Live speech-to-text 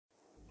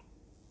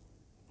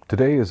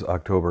Today is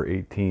October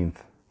 18th,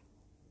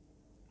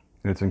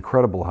 and it's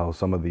incredible how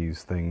some of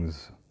these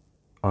things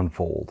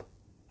unfold.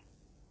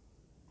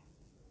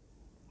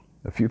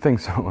 A few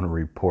things I want to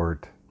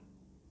report,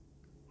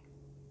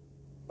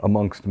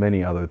 amongst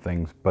many other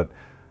things, but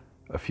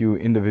a few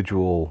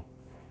individual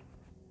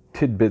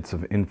tidbits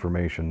of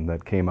information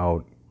that came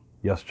out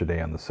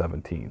yesterday on the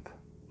 17th,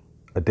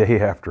 a day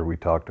after we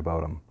talked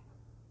about them.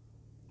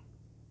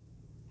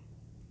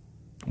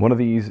 One of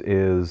these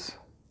is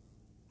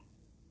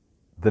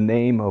the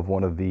name of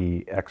one of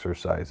the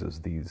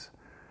exercises, these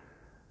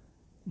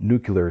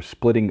nuclear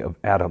splitting of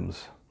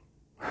atoms.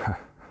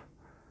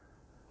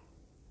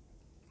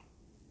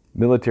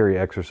 Military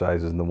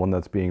exercises, and the one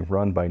that's being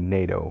run by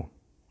NATO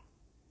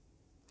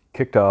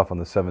kicked off on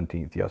the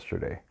 17th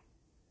yesterday.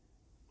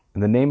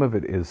 And the name of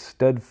it is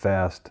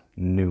Steadfast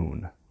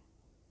Noon.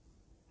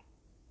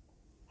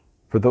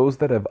 For those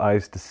that have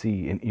eyes to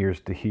see and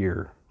ears to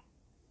hear,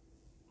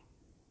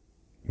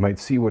 you might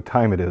see what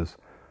time it is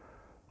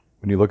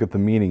when you look at the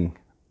meaning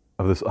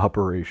of this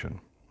operation.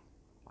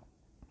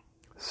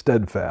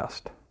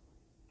 Steadfast,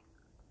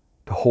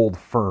 to hold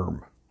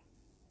firm,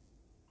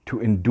 to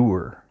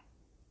endure.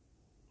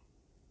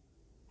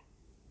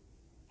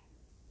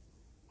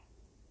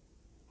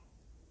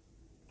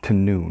 To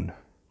noon.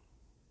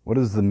 What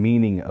is the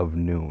meaning of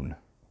noon?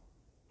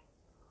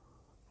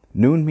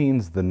 Noon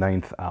means the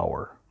 9th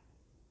hour,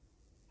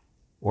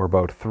 or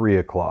about 3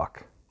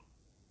 o'clock.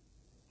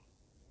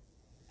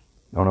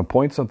 I want to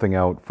point something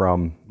out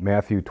from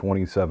Matthew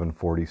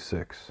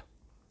 27:46.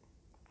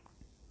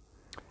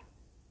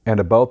 And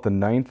about the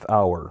 9th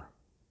hour,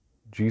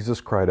 Jesus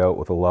cried out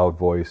with a loud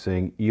voice,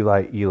 saying,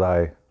 Eli,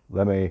 Eli,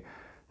 lema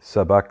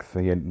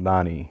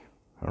sabachthani.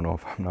 I don't know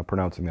if I'm not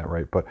pronouncing that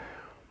right, but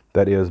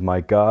that is, my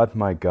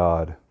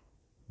God,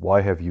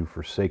 why have you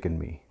forsaken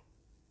me?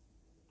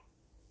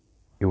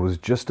 It was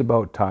just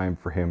about time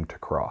for him to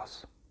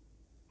cross.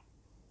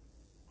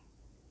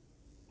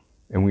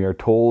 And we are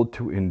told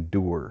to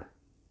endure,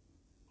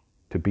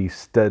 to be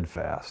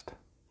steadfast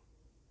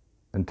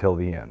until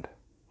the end.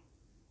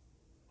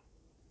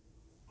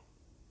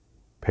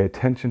 Pay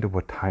attention to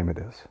what time it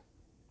is.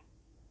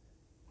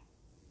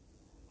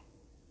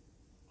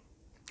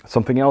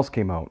 Something else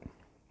came out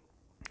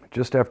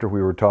just after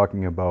we were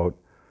talking about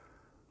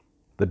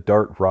the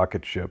DART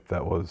rocket ship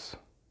that was,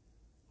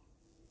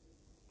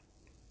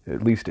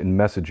 at least in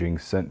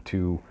messaging, sent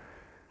to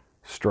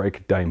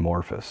strike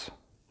Dimorphos.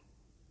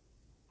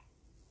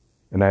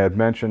 And I had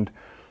mentioned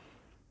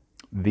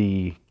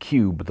the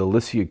cube, the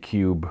Lycia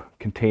cube,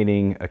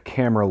 containing a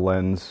camera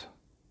lens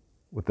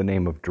with the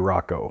name of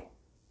Draco.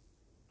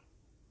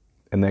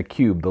 And that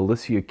cube, the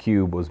Lycia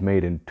cube, was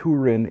made in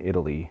Turin,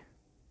 Italy.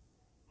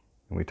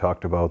 And we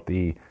talked about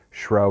the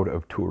Shroud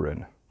of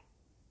Turin.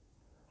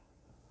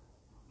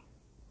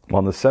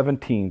 On the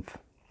 17th,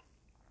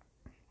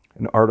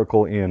 an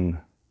article in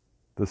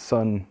the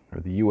Sun, or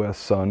the U.S.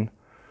 Sun,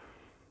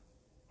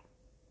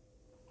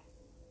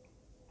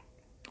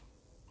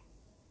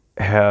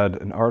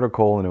 had an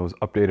article, and it was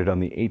updated on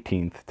the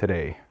 18th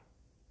today,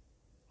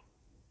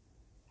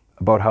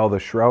 about how the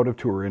Shroud of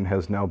Turin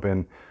has now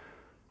been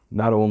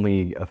not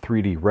only a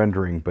 3D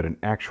rendering, but an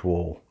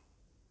actual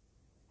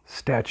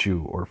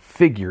statue or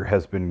figure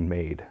has been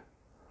made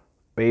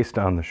based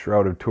on the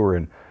Shroud of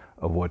Turin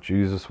of what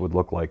Jesus would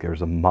look like.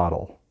 There's a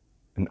model,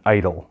 an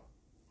idol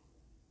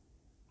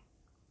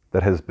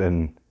that has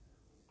been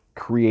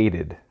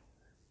created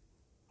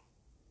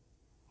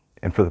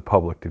and for the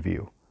public to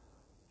view.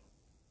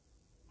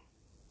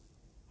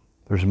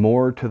 There's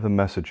more to the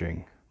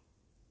messaging.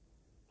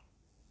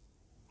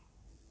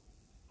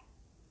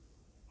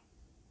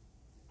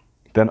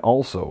 Then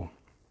also,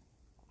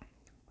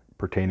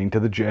 pertaining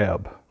to the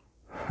jab,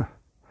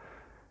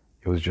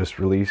 it was just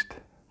released,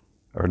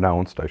 or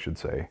announced, I should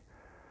say,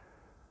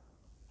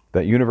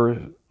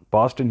 that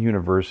Boston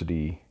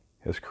University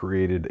has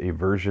created a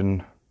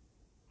version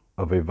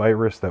of a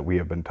virus that we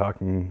have been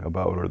talking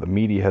about, or the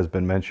media has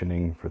been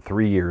mentioning for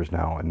 3 years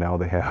now, and now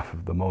they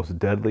have the most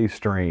deadly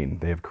strain.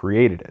 They have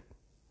created it.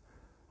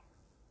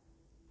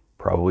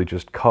 Probably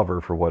just cover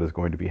for what is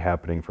going to be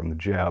happening from the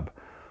jab,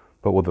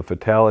 but with a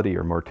fatality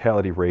or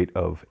mortality rate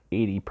of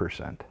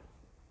 80%.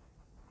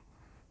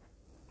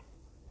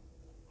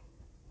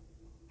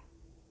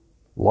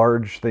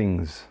 Large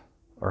things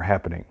are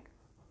happening.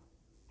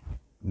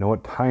 Know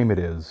what time it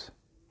is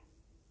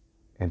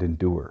and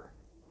endure.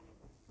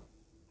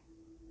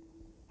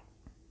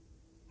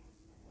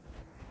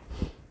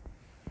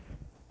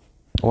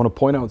 I want to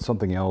point out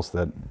something else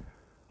that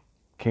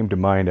came to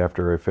mind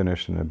after I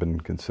finished and have been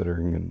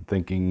considering and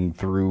thinking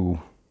through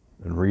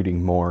and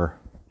reading more.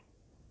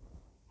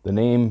 The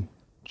name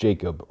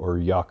Jacob or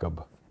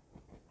Jacob.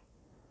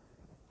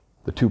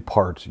 The two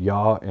parts,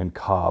 Yah and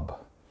Cob.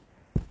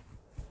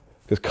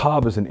 Because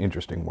Cob is an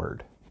interesting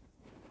word.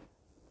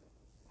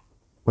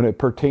 When it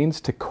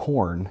pertains to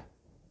corn,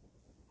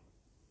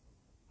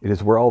 it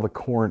is where all the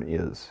corn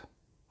is.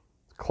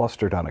 It's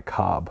clustered on a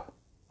cob.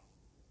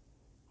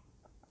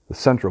 The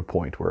central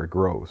point where it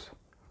grows.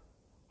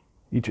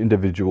 Each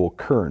individual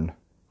kern,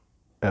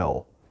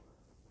 L,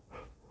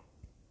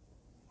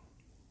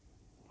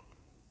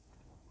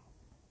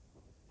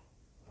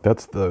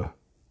 That's the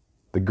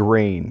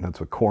grain. That's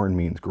what corn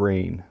means,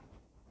 grain.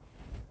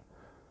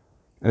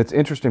 And it's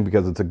interesting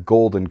because it's a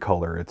golden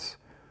color. It's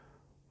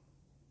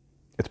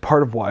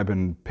part of why I've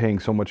been paying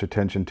so much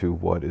attention to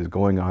what is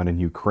going on in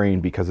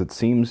Ukraine, because it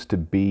seems to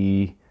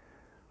be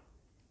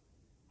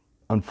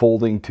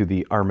unfolding to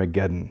the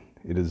Armageddon.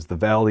 It is the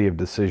valley of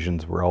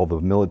decisions where all the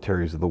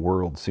militaries of the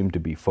world seem to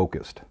be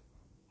focused.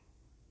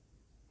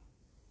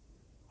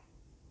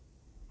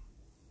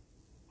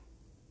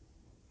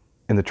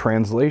 And the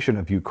translation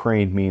of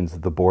Ukraine means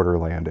the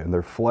borderland, and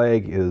their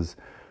flag is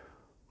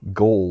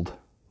gold,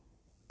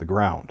 the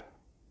ground,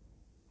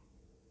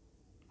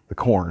 the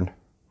corn,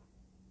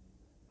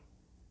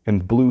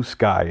 and blue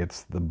sky.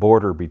 It's the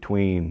border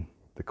between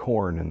the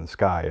corn and the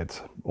sky.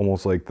 It's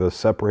almost like the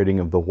separating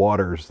of the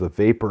waters, the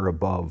vapor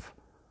above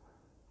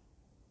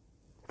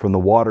from the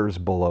waters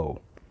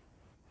below.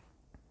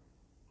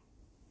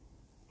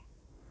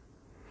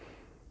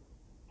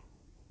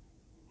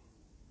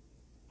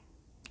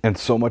 And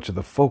so much of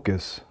the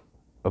focus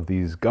of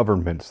these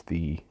governments,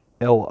 the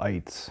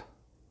L-ites,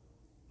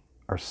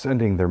 are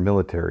sending their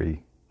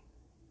military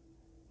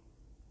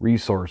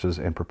resources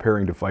and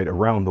preparing to fight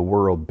around the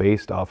world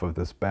based off of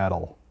this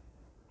battle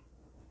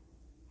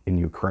in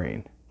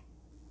Ukraine.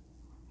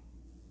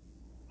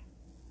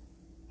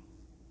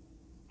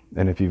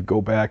 And if you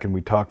go back and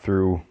we talk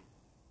through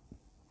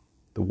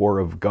the war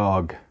of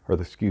Gog,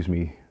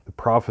 the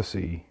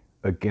prophecy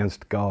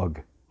against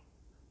Gog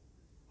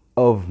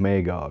of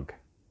Magog,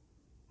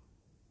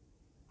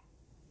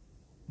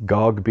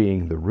 Gog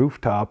being the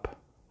rooftop,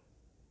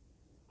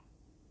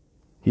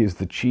 he is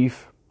the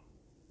chief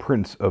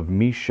prince of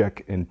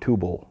Meshech and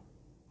Tubal,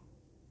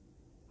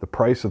 the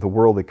price of the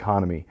world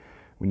economy.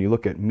 When you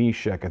look at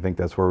Meshech, I think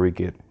that's where we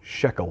get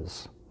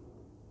shekels.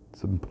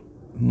 It's a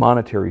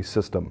monetary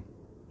system.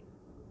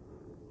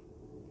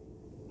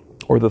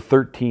 Or the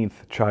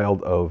 13th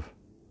child of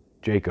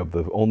Jacob,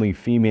 the only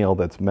female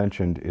that's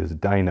mentioned is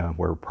Dinah,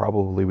 where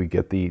probably we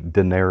get the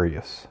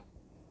denarius.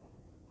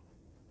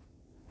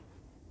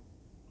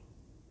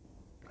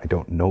 I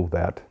don't know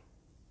that.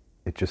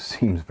 It just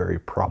seems very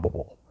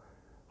probable.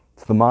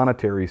 It's the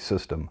monetary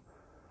system.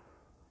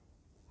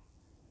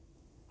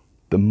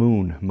 The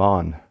moon,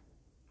 Mon.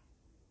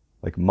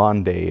 Like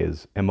Monday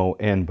is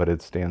M-O-N, but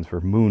it stands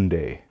for Moon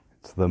Day.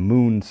 It's the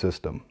moon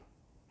system.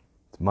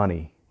 It's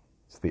money.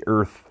 It's the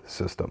earth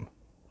system.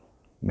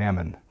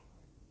 Mammon.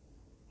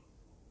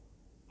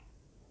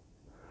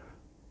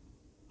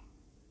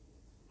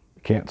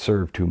 You can't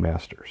serve two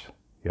masters.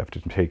 You have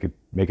to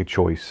make a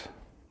choice.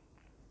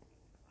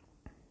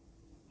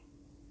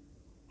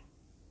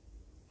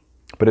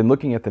 But in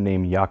looking at the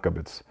name Jacob,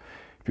 if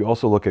you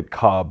also look at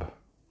Cob,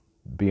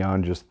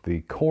 beyond just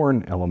the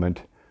corn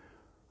element,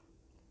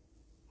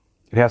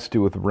 it has to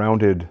do with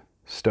rounded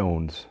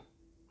stones,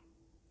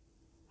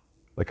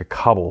 like a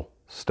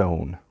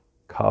cobblestone,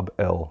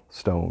 Cob-el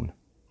stone.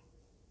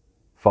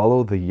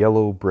 Follow the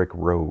yellow brick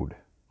road.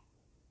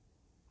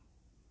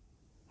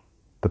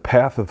 The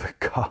path of the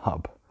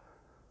cob.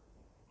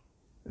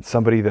 It's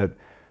somebody that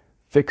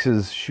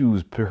fixes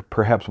shoes,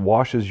 perhaps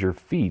washes your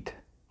feet.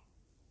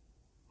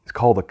 It's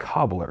called a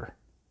cobbler.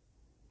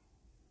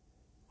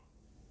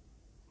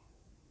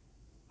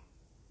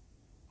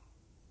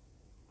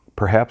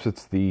 Perhaps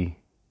it's the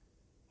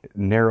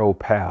narrow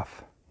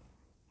path.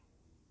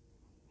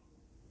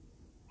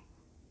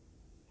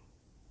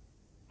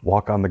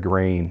 Walk on the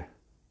grain.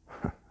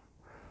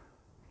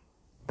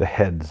 The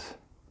heads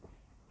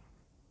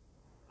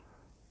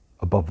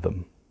above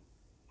them.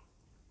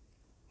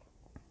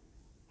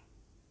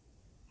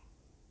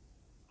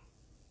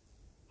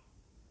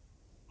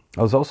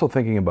 I was also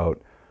thinking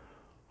about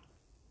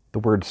the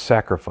word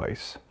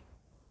sacrifice,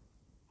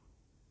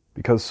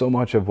 because so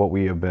much of what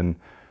we have been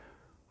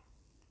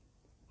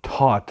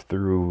taught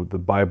through the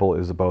Bible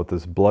is about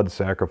this blood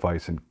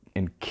sacrifice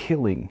and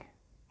killing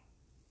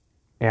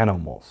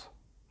animals.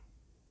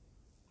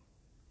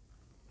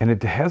 And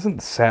it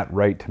hasn't sat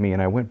right to me,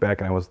 and I went back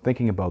and I was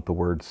thinking about the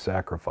word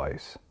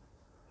sacrifice.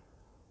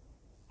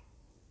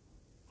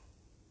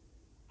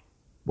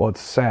 Well,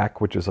 it's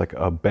sack, which is like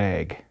a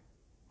bag.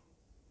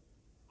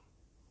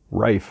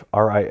 Rife,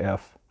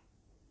 R-I-F,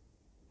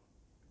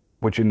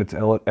 which in its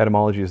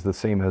etymology is the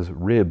same as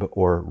rib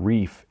or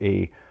reef,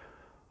 a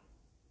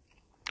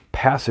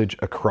passage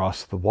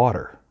across the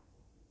water.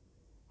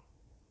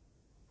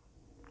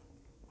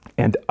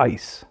 And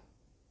ice,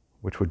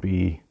 which would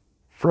be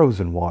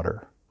frozen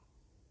water.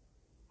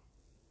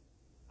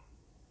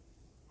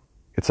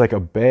 It's like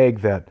a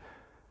bag that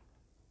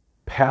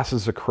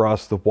passes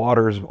across the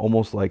waters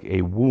almost like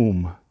a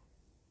womb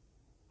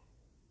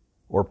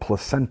or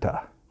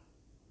placenta.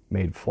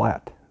 Made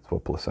flat. That's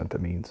what placenta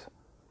means.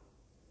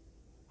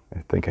 I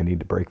think I need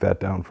to break that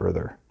down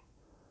further.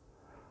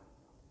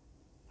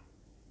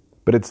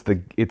 But it's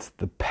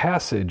the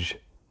passage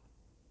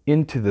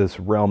into this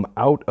realm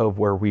out of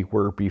where we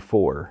were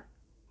before.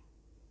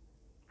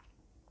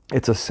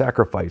 It's a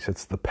sacrifice.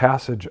 It's the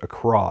passage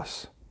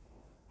across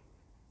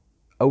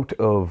out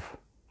of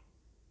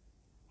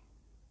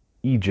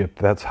Egypt.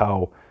 That's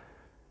how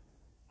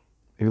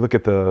if you look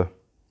at the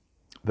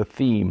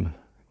theme,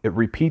 it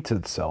repeats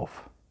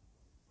itself.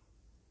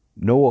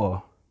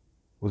 Noah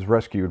was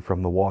rescued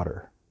from the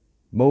water.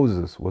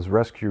 Moses was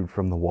rescued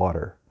from the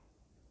water.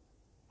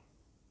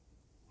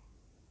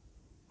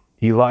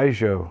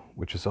 Elijah,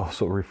 which is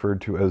also referred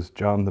to as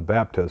John the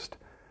Baptist,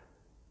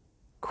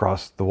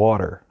 crossed the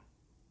water.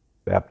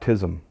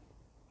 Baptism.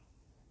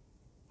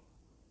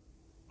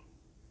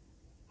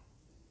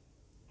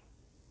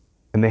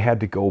 And they had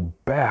to go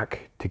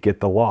back to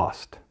get the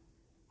lost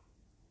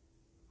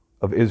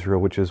of Israel,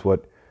 which is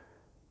what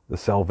the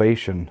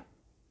salvation,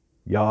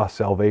 Yah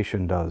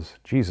salvation does.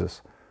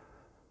 Jesus.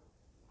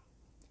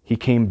 He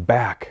came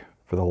back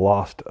for the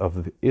lost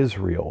of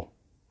Israel.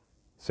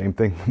 Same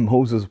thing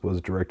Moses was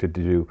directed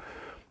to do.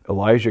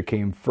 Elijah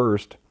came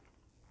first,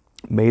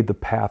 made the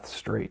path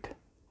straight.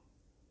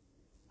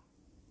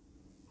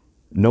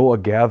 Noah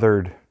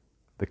gathered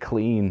the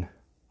clean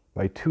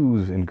by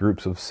twos in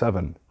groups of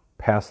 7,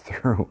 passed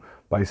through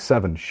by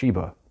 7.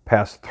 Sheba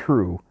passed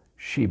through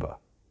Sheba.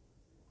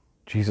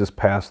 Jesus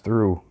passed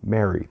through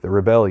Mary, the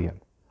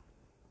rebellion.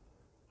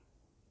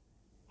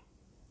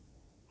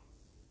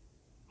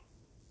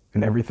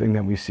 And everything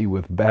that we see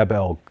with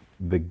Babel,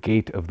 the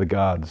gate of the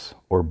gods,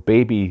 or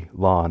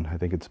Babylon, I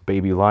think it's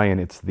baby lion,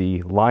 it's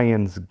the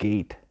lion's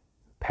gate,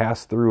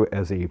 passed through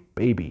as a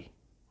baby.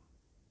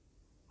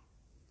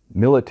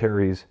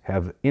 Militaries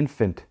have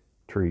infant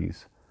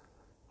trees.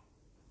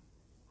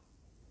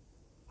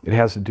 It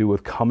has to do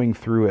with coming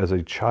through as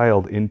a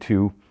child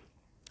into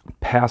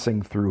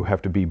passing through,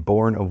 have to be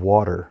born of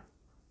water.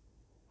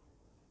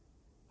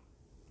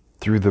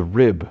 Through the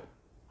rib,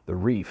 the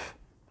reef,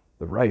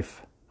 the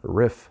rife, or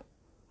riff.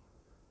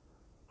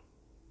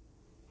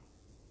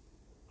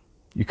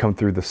 You come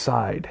through the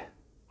side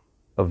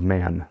of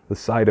man, the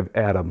side of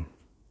Adam.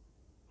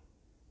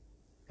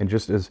 And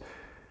just as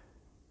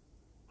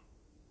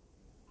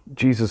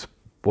Jesus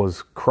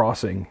was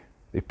crossing,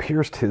 they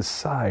pierced his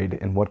side,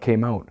 and what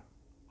came out?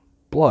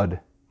 Blood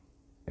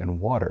and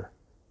water.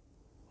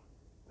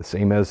 The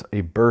same as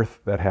a birth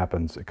that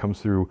happens. It comes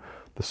through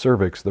the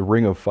cervix, the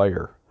ring of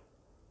fire.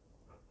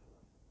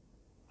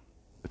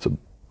 It's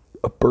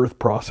a birth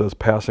process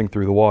passing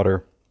through the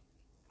water.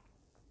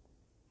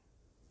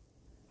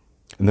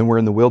 And then we're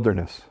in the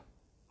wilderness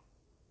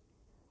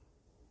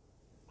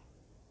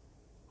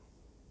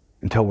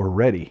until we're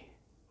ready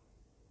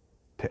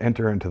to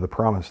enter into the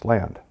promised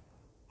land.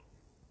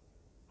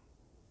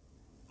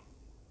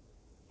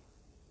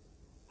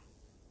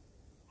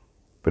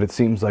 But it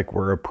seems like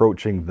we're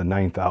approaching the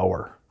 9th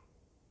hour,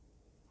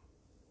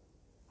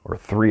 or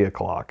 3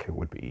 o'clock it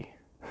would be,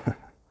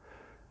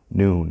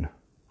 noon.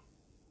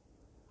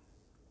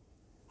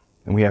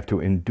 And we have to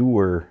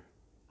endure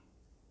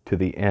to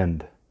the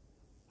end,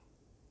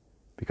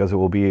 because it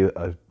will be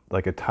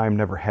like a time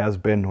never has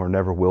been or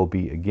never will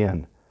be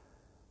again.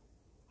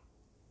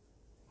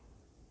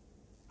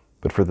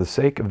 But for the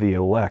sake of the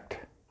elect,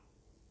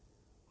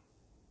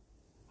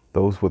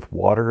 those with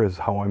water is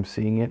how I'm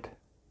seeing it,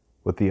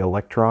 with the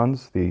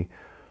electrons, the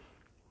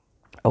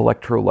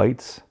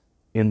electrolytes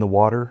in the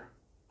water,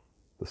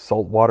 the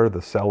salt water,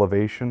 the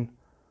salivation,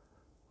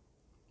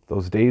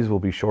 those days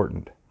will be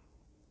shortened.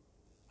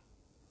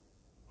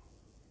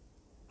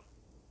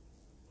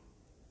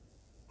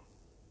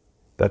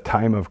 That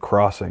time of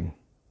crossing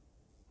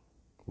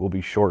will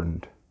be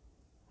shortened.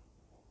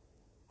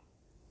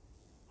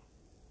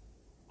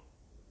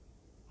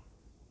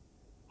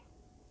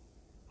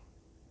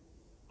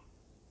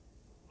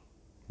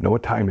 Know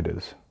what time it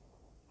is.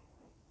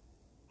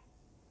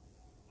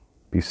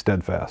 Be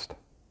steadfast.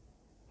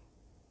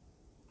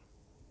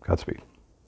 Godspeed.